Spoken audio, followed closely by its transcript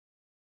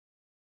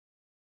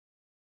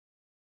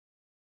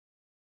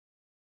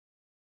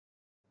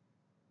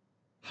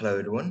Hello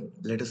everyone,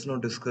 let us now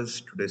discuss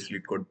today's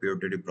LeetCode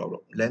POTD problem,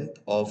 length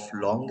of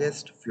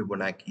longest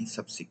Fibonacci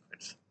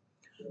subsequence.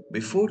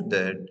 Before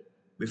that,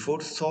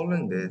 before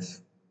solving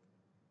this,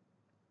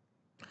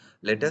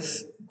 let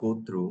us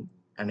go through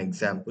an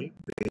example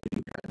where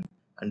you can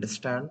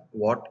understand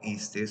what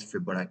is this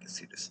Fibonacci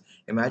series.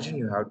 Imagine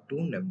you have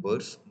two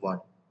numbers 1,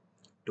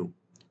 2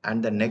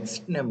 and the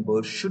next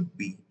number should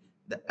be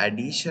the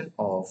addition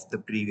of the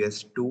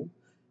previous two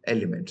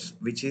elements,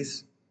 which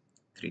is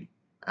 3,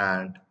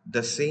 and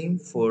the same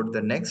for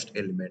the next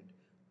element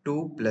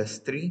 2 plus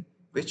 3,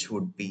 which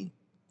would be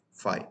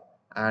 5,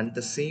 and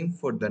the same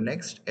for the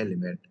next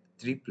element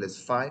 3 plus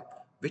 5,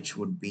 which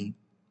would be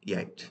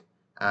 8,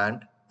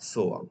 and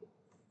so on.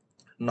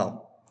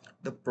 Now,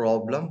 the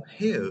problem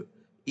here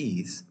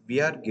is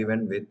we are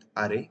given with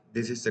array.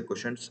 This is the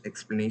question's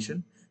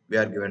explanation. We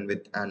are given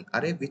with an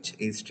array which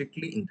is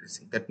strictly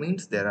increasing. That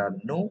means there are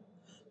no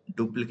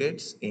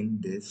duplicates in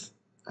this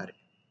array.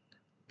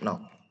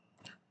 Now,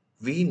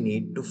 we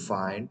need to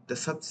find the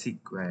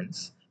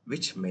subsequence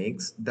which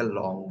makes the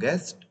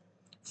longest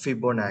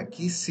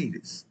Fibonacci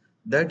series.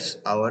 That's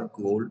our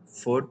goal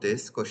for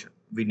this question.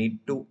 We need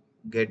to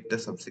get the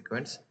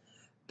subsequence.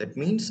 That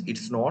means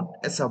it's not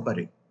a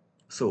subarray.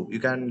 So you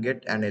can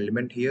get an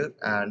element here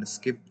and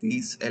skip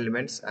these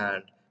elements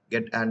and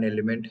get an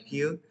element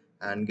here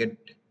and get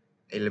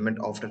element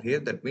after here.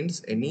 That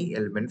means any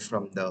element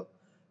from the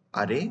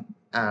array,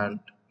 and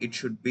it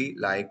should be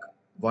like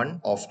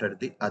one after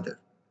the other.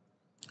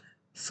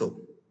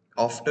 So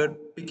after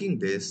picking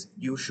this,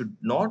 you should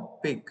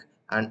not pick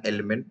an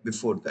element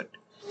before that.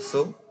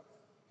 So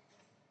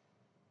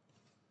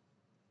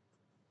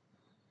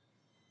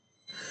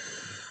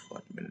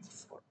 1 minute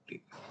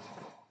 40.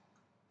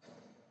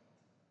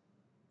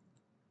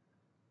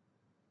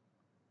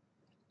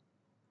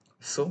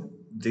 So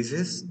this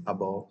is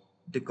about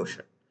the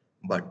question.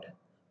 But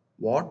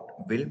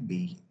what will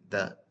be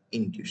the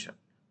intuition?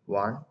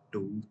 1,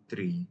 2,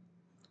 3,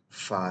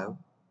 5,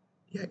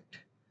 8.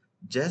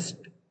 Just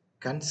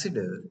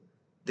consider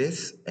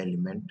this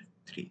element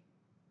 3.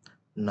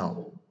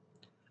 Now,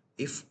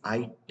 if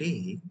I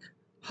take,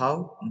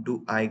 how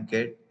do I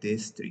get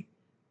this 3?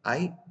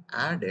 I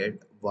added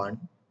 1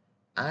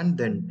 and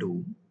then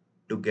 2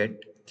 to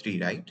get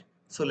 3, right?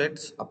 So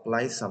let's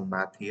apply some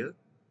math here.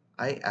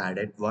 I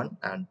added 1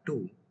 and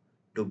 2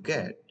 to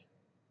get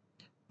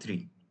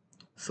 3.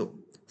 So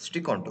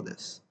stick on to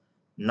this.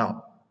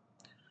 Now,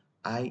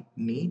 I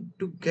need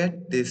to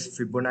get this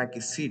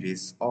Fibonacci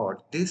series, or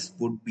this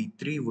would be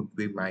 3 would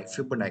be my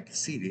Fibonacci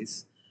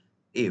series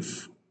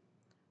if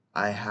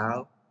I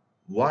have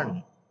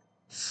 1,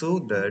 so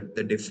that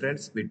the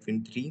difference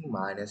between 3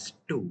 minus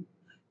 2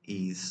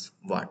 is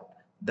 1.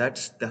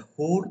 That's the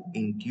whole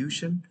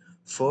intuition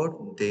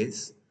for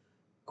this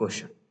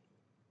question.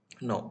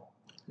 Now,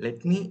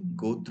 let me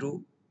go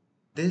through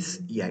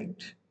this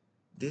 8.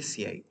 This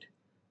 8.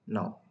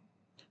 Now,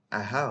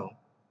 I have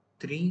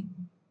 3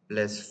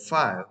 plus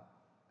 5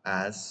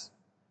 as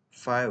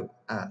 5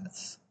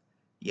 as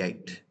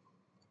 8.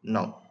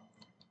 Now,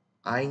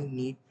 I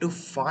need to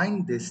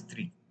find this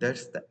 3.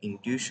 That's the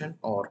intuition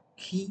or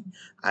key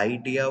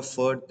idea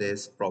for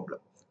this problem.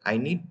 I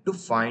need to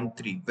find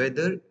 3.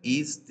 Whether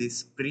is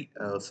this 3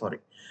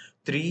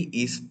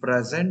 is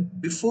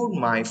present before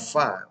my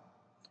 5,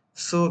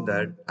 so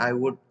that I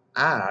would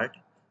add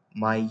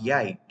my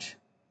 8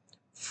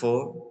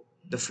 for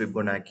the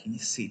Fibonacci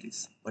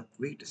series. But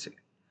wait a second.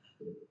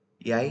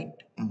 8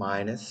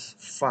 minus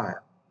 5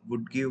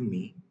 would give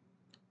me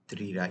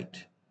 3,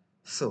 right?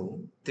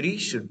 So 3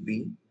 should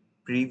be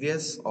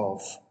previous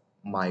of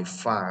my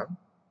 5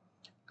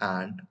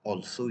 and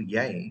also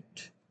 8,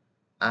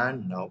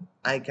 and now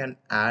I can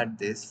add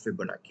this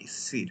Fibonacci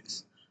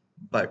series.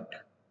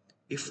 But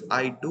if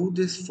I do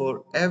this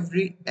for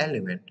every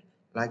element,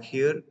 like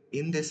here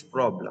in this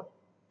problem,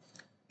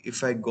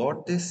 if I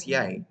got this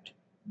 8,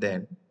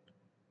 then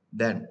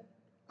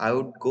I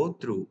would go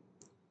through.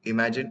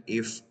 Imagine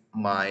if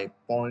my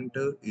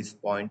pointer is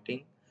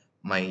pointing,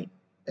 my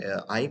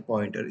eye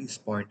pointer is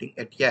pointing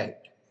at 8.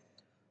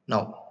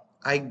 Now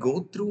I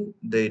go through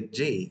the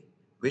J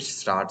which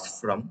starts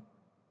from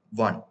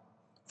 1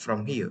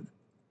 from here.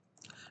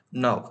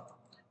 Now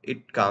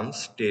it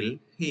comes till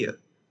here,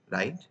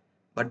 right?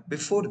 But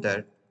before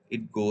that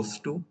it goes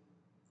to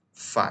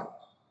 5.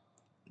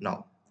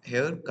 Now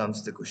here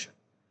comes the question.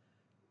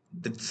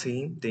 The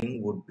same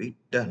thing would be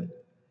done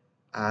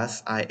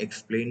as I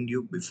explained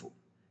you before.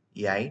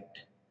 8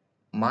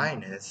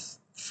 minus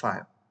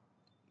 5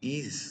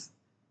 is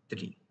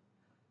 3.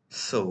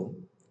 So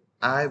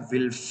I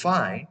will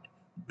find,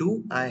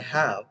 do I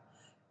have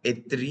a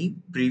 3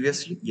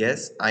 previously?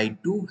 Yes, I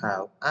do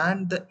have,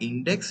 and the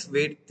index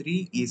where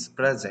 3 is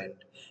present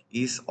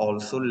is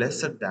also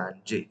lesser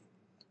than j.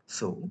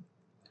 So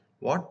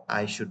what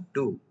I should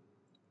do?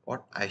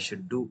 What I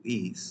should do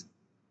is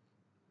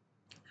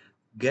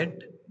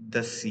get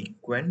the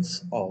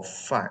sequence of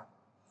 5.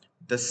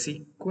 The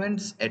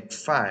sequence at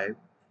 5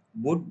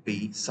 would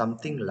be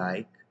something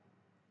like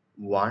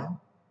 1,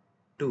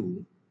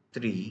 2,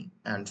 3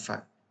 and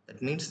 5.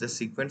 That means the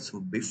sequence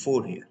would be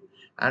 4 here.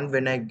 And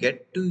when I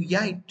get to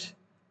 8,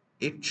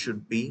 it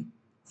should be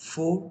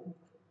 4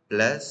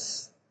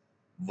 plus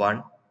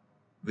 1,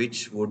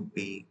 which would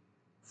be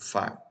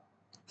 5.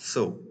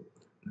 So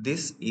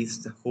this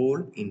is the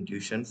whole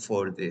intuition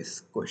for this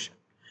question.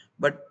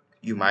 But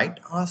you might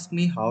ask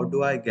me, how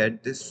do I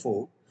get this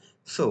 4?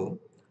 So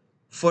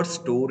for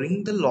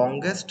storing the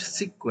longest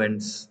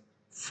sequence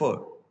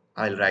for,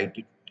 I'll write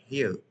it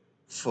here,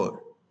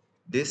 for.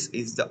 This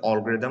is the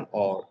algorithm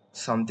or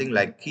something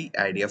like key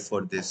idea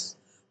for this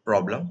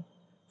problem.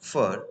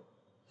 For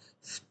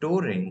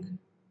storing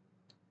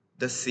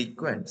the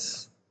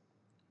sequence,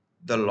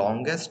 the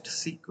longest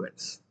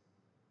sequence,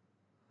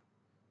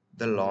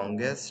 the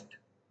longest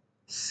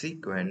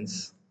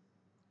sequence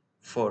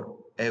for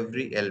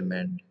every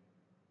element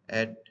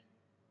at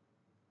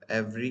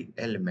every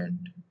element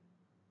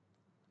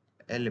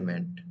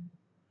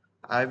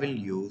I will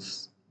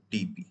use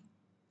dp.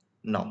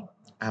 Now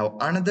I have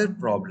another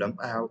problem,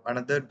 I have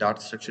another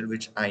data structure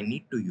which I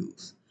need to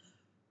use.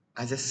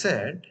 As I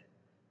said,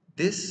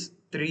 this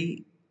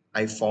 3,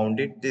 I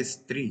found it this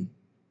 3,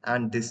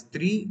 and this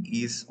 3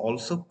 is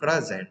also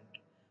present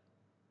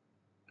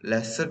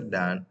lesser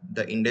than,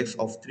 the index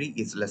of 3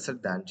 is lesser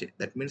than j.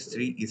 That means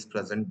 3 is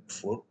present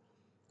before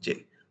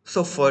j.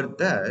 So for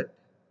that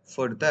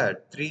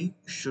 3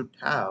 should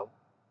have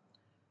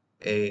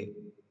a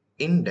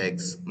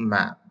index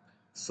map.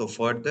 So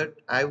for that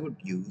I would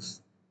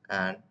use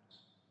an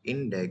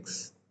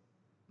index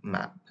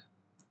map.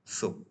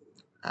 So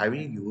I will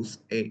use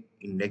a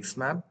index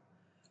map,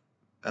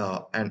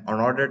 an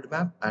unordered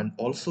map, and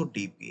also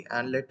dp.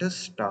 And let us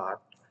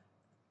start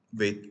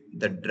with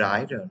the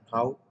dry run.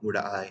 How would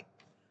I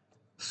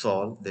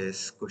solve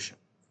this question?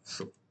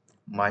 So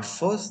my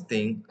first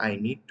thing I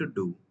need to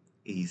do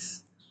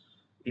is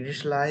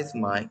initialize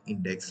my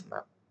index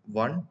map.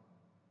 1,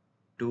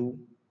 2,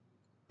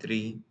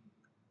 3,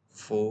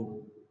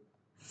 4,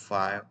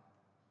 5,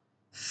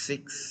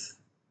 6,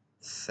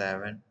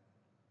 7,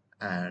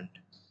 and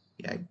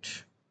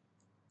 8.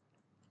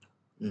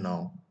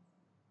 Now,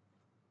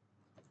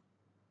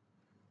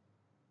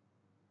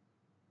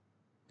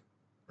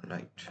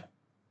 right.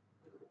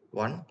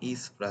 1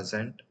 is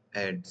present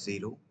at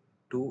 0,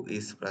 2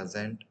 is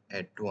present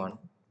at 1,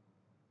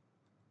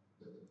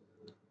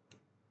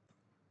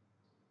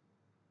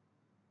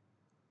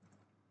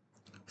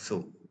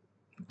 so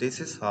this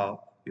is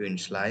how you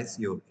initialize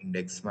your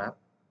index map.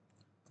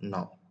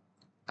 Now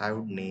I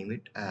would name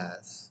it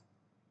as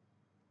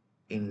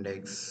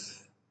index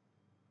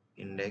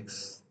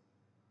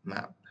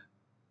map.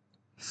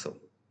 So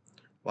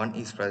 1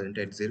 is present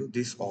at 0,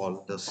 this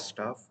all the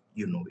stuff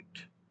you know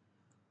it.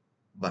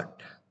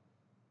 But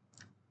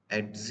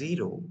at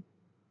 0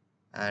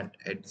 and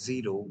at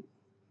 0,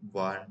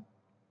 1,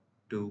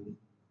 2,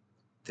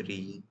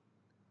 3,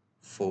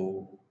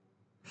 4,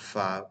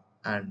 5,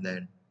 and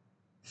then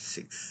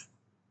 6.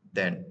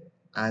 Then,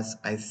 as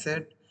I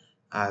said,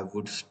 I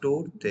would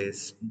store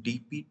this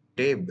dp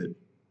table.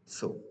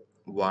 So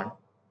 1,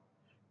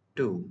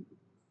 2,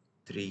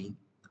 3,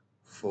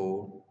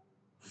 4,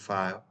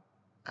 5,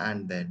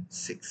 and then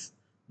 6.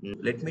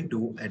 Let me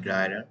do a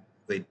dry run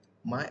with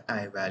my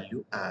I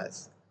value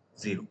as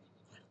 0.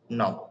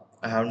 Now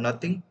I have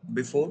nothing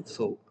before,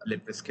 so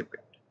let me skip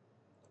it.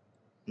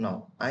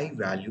 Now I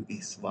value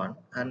is 1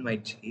 and my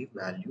j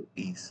value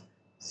is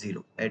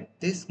 0. At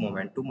this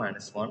moment 2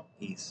 minus 1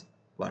 is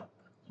 1.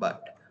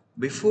 But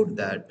before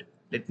that,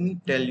 let me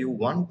tell you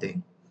one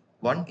thing.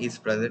 1 is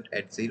present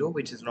at 0,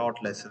 which is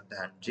not lesser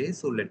than j,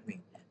 so let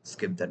me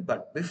skip that.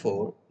 But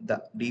before,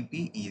 the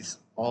dp is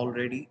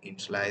already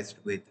initialized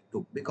with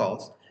 2,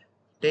 because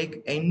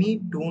take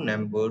any two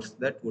numbers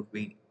that would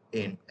be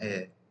in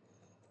a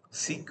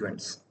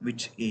sequence,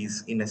 which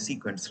is in a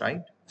sequence,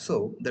 right?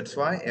 So that's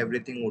why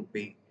everything would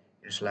be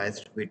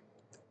initialized with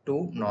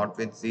 2, not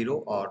with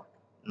 0 or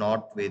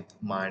not with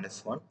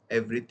minus 1.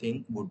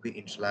 Everything would be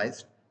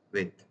initialized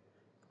with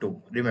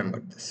 2. Remember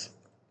this.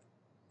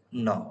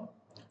 Now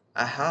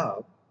I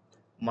have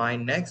my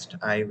next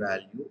I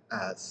value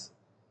as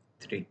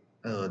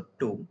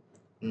 2.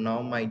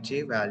 Now my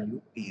j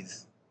value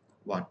is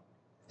 1.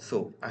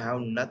 So I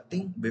have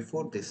nothing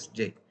before this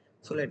j.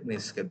 So let me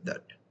skip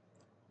that.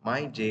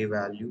 My j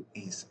value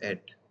is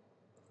at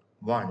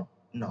 1.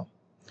 Now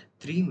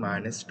 3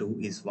 minus 2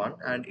 is 1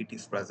 and it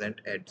is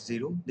present at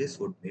 0. This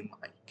would be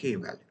my k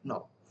value.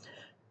 Now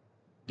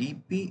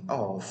dp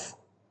of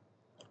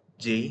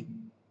ji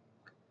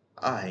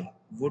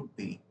would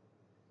be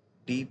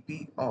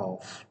dp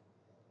of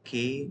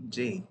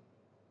kj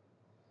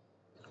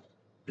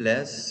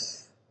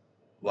plus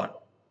 1.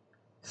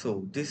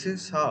 So this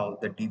is how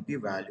the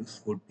dp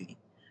values would be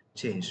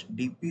changed.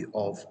 dp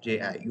of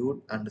ji, you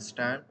would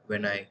understand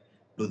when I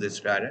do this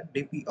data.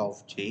 dp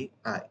of ji,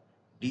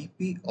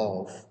 dp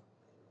of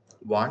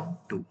 1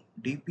 2,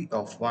 dp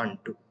of 1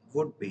 2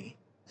 would be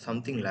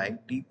something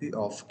like dp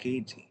of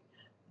kg.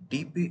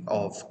 dp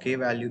of k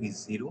value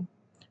is 0,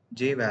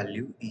 j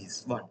value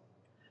is 1.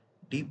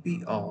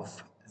 dp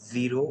of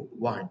 0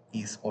 1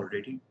 is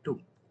already 2.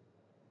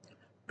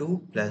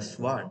 2 plus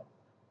 1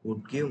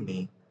 would give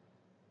me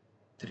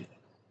 3.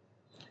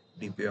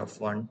 dp of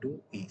 1,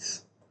 2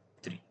 is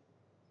 3.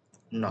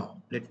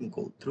 Now let me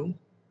go through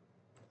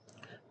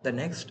the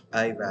next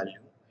I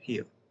value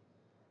here.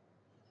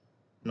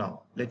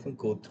 Now let me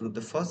go through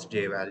the first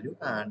j value,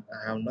 and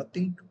I have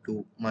nothing to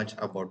do much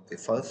about the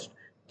first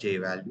j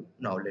value.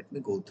 Now let me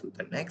go through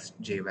the next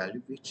j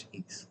value, which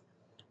is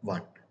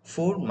 1.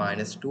 4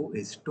 minus 2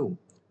 is 2,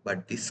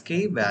 but this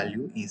k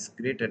value is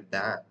greater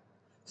than,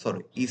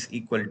 is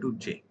equal to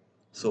j.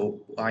 So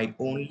I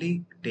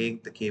only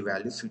take the k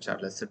values which are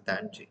lesser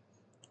than j.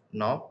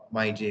 Now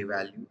my j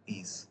value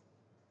is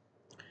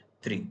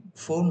 3.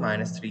 4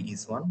 minus 3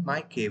 is 1.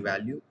 My k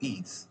value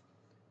is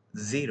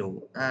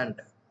 0,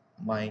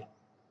 my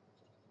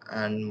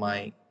and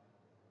my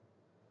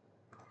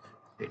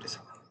wait a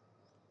second,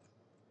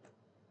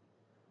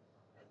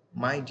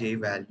 my j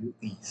value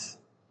is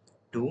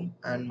 2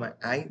 and my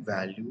I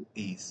value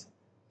is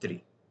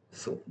 3.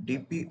 So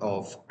dp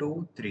of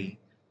 2 3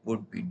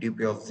 would be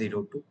dp of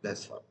 0 2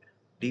 plus 1.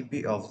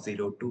 dp of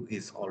 0 2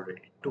 is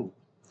already 2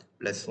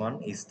 plus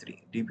 1 is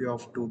 3. dp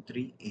of 2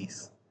 3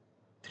 is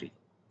 3.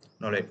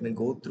 Now let me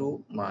go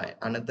through my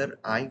another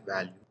I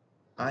value.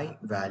 I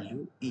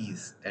value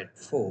is at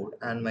 4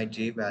 and my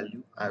j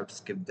value, I would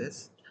skip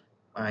this.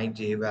 My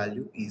j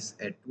value is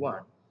at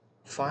 1.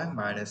 5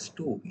 minus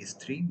 2 is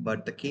 3,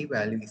 but the k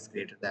value is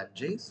greater than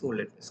j, so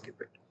let me skip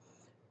it.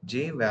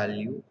 J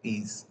value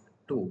is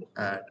 2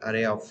 and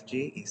array of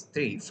j is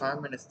 3.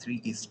 5 minus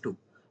 3 is 2.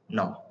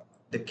 Now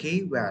the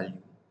k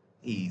value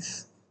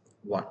is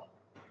 1.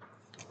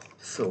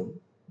 So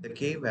the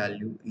k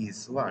value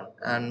is 1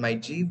 and my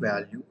j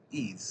value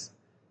is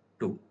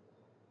 2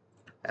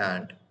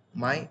 and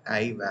my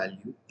I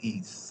value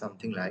is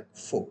something like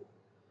 4.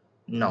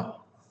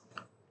 Now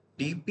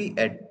dp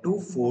at 2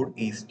 4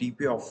 is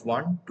dp of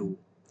 1 2.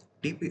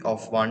 dp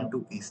of 1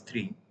 2 is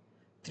 3.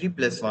 3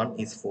 plus 1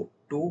 is 4.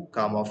 2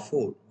 comma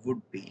 4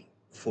 would be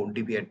 4.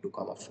 dp at 2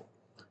 comma 4.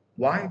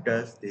 Why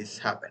does this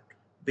happen?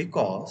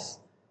 Because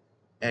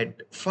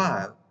at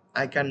 5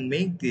 I can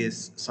make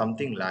this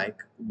something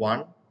like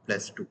 1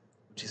 plus 2,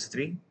 which is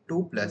 3,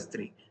 2 plus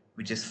 3,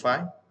 which is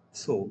 5.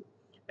 So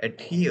at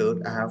here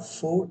I have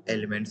 4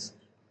 elements,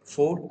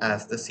 4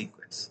 as the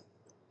sequence.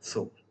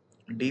 So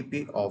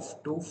dp of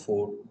 2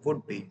 4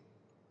 would be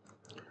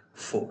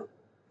 4.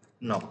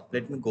 Now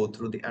let me go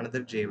through the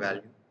another j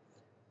value,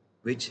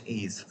 which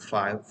is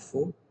 5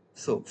 4.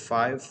 So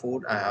 5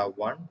 4 I have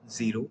 1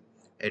 0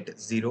 at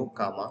 0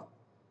 comma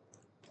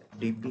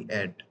dp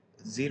at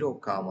 0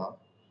 comma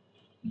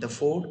the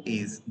 4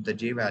 is the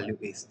j value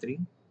is 3.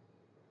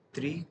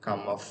 3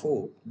 comma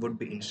 4 would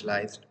be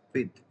initialized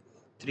with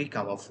 3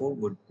 comma 4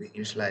 would be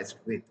initialized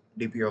with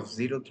dp of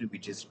 0 3,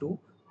 which is 2.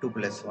 2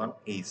 plus 1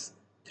 is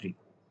 3.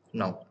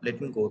 Now let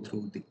me go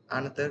through the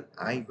another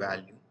I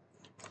value,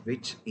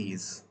 which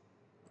is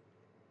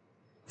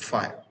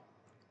 5.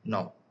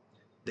 Now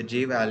the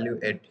j value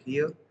at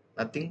here,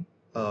 nothing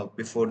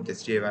before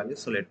this j value,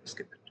 so let me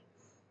skip it.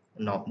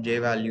 Now j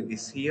value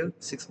is here.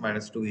 6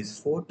 minus 2 is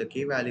 4. The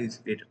k value is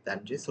greater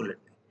than j, so let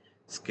me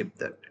skip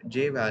that.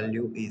 J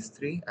value is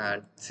 3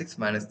 and 6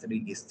 minus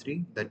 3 is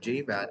 3. The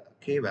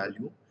k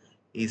value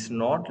is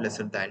not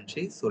lesser than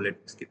j, so let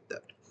me skip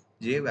that.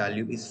 J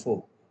value is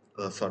 4.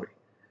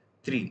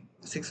 3.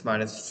 6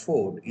 minus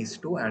 4 is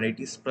 2 and it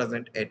is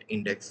present at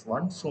index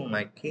 1, so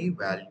my k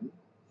value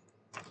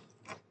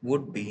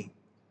would be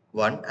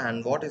 1.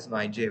 And what is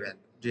my j value?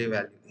 J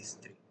value is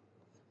 3.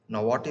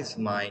 Now what is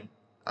my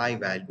I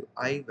value?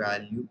 I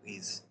value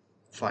is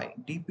 5.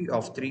 dp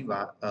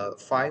of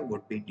 5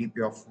 would be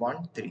dp of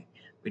 1 3,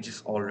 which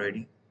is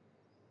already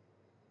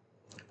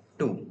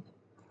 2.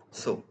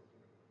 So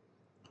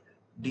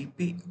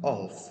dp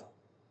of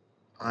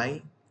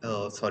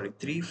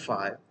 3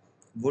 5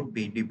 would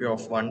be dp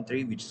of 1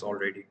 3, which is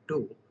already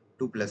 2.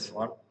 2 plus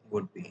 1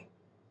 would be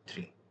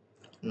 3.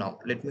 Now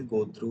let me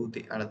go through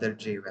the another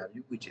j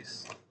value, which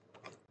is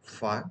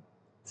 5.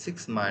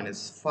 6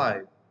 minus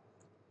 5,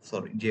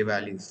 j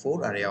value is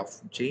 4. Array of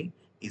j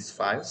is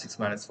 5. 6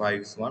 minus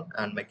 5 is 1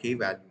 and my k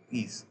value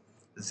is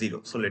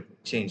 0. So let me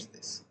change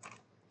this.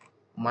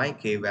 My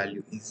k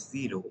value is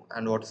 0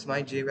 and what is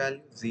my j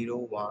value? 0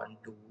 1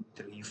 2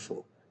 3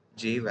 4.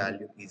 J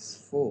value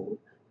is 4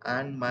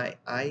 and my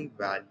I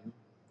value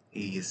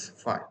is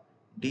 5.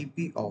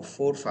 dp of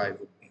 4 5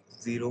 would be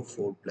 0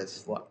 4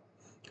 plus 1.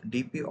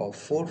 dp of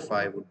 4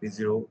 5 would be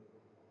 0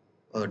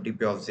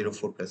 dp of 0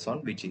 4 plus 1,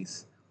 which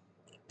is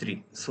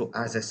 3. So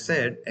as I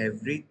said,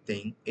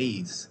 everything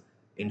is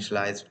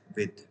initialized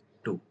with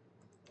 2.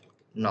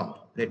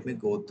 Now let me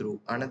go through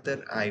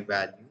another I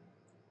value,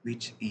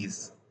 which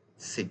is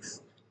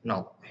 6.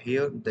 Now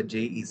here the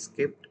j is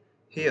skipped.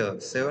 Here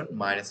 7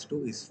 minus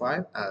 2 is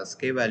 5 as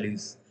k value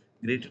is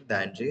greater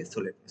than j, so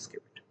let me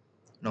skip it.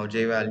 Now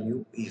j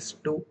value is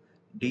 2.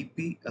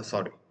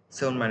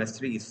 7 minus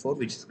 3 is 4,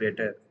 which is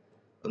greater,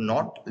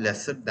 not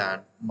lesser than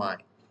my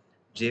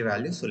j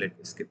value, so let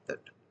me skip that.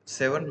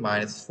 7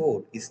 minus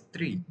 4 is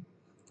 3.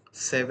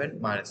 7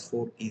 minus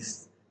 4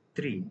 is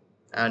 3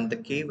 and the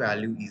k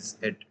value is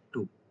at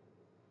 2.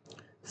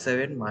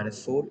 7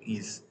 minus 4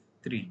 is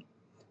 3.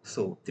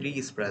 So 3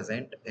 is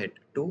present at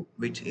 2,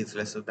 which is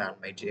lesser than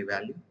my j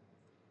value.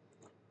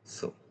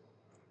 So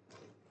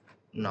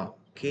now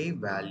k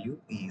value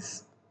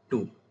is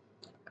 2.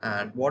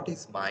 And what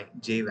is my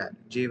j value?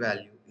 J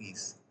value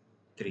is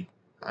 3.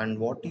 And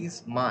what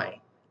is my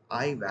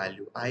I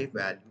value? I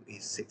value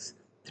is 6.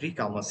 3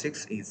 comma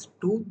 6 is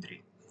 2,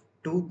 3.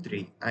 2,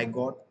 3. I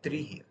got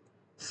 3 here.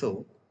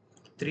 So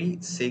 3,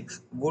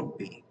 6 would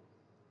be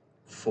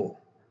 4.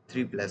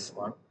 3 plus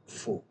 1,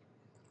 4.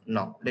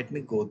 Now let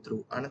me go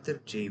through another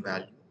j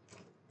value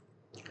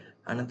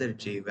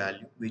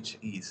which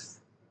is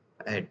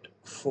at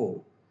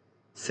 4.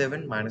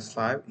 7 minus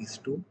 5 is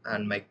 2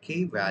 and my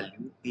k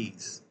value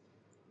is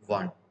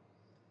 1.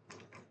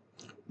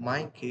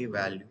 My k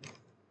value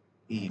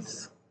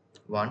is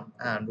 1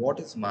 and what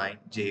is my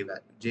j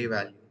value? J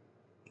value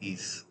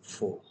is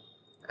 4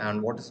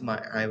 and what is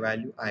my I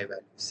value? I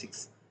value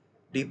 6.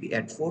 dp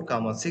at 4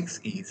 comma 6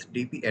 is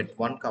dp at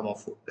 1 comma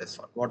 4 plus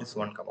 1. What is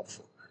 1 comma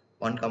 4?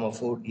 1 comma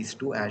 4 is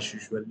 2 as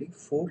usually.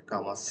 4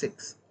 comma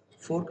 6.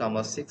 4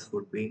 comma 6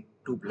 would be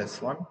 2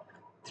 plus 1,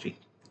 3.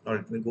 Now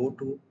let me go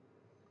to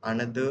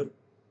another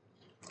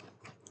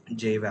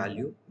j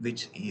value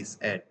which is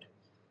at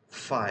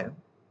 5.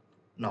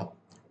 Now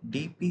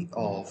dp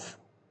of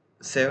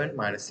 7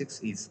 minus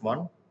 6 is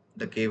 1.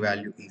 The k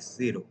value is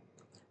 0.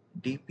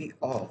 dp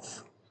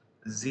of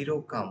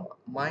 0 comma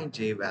my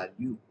j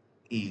value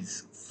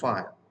is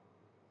 5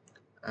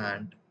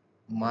 and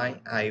my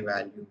I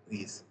value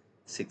is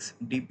 6.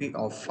 dp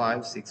of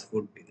 5 6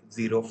 would be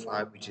 0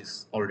 5, which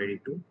is already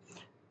 2.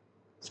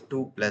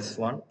 2 plus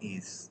 1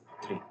 is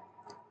 3.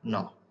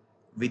 Now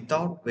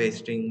without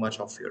wasting much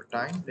of your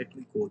time, let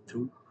me go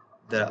through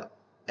the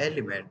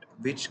element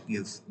which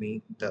gives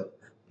me the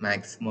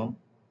maximum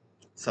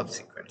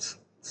subsequence.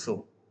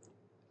 So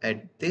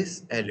at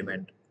this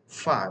element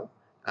 5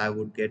 I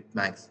would get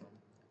maximum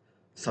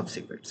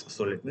subsequence.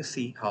 So let me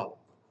see how.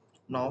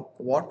 Now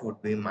what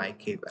would be my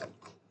k value?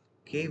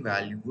 K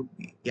value would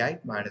be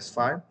 8 minus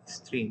 5 is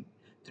 3.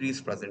 3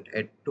 is present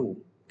at 2.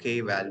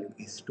 K value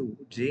is 2.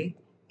 J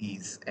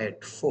is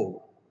at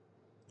 4.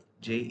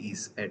 J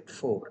is at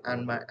 4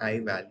 and my I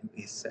value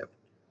is 7.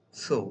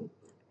 So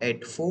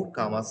at 4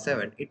 comma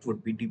 7 it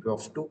would be dp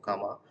of 2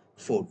 comma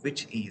 4,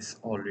 which is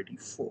already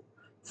 4.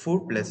 4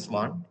 plus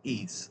 1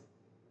 is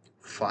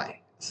 5.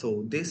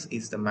 So this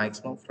is the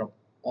maximum from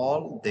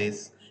all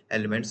these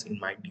elements in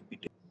my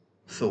dp table.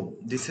 So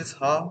this is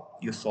how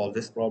you solve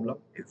this problem.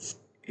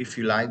 If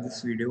you like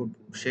this video,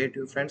 do share to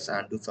your friends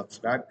and do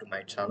subscribe to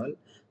my channel.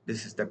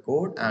 This is the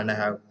code and I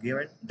have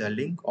given the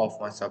link of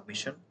my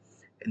submission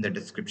in the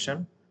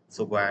description.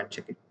 So go and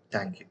check it.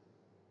 Thank you.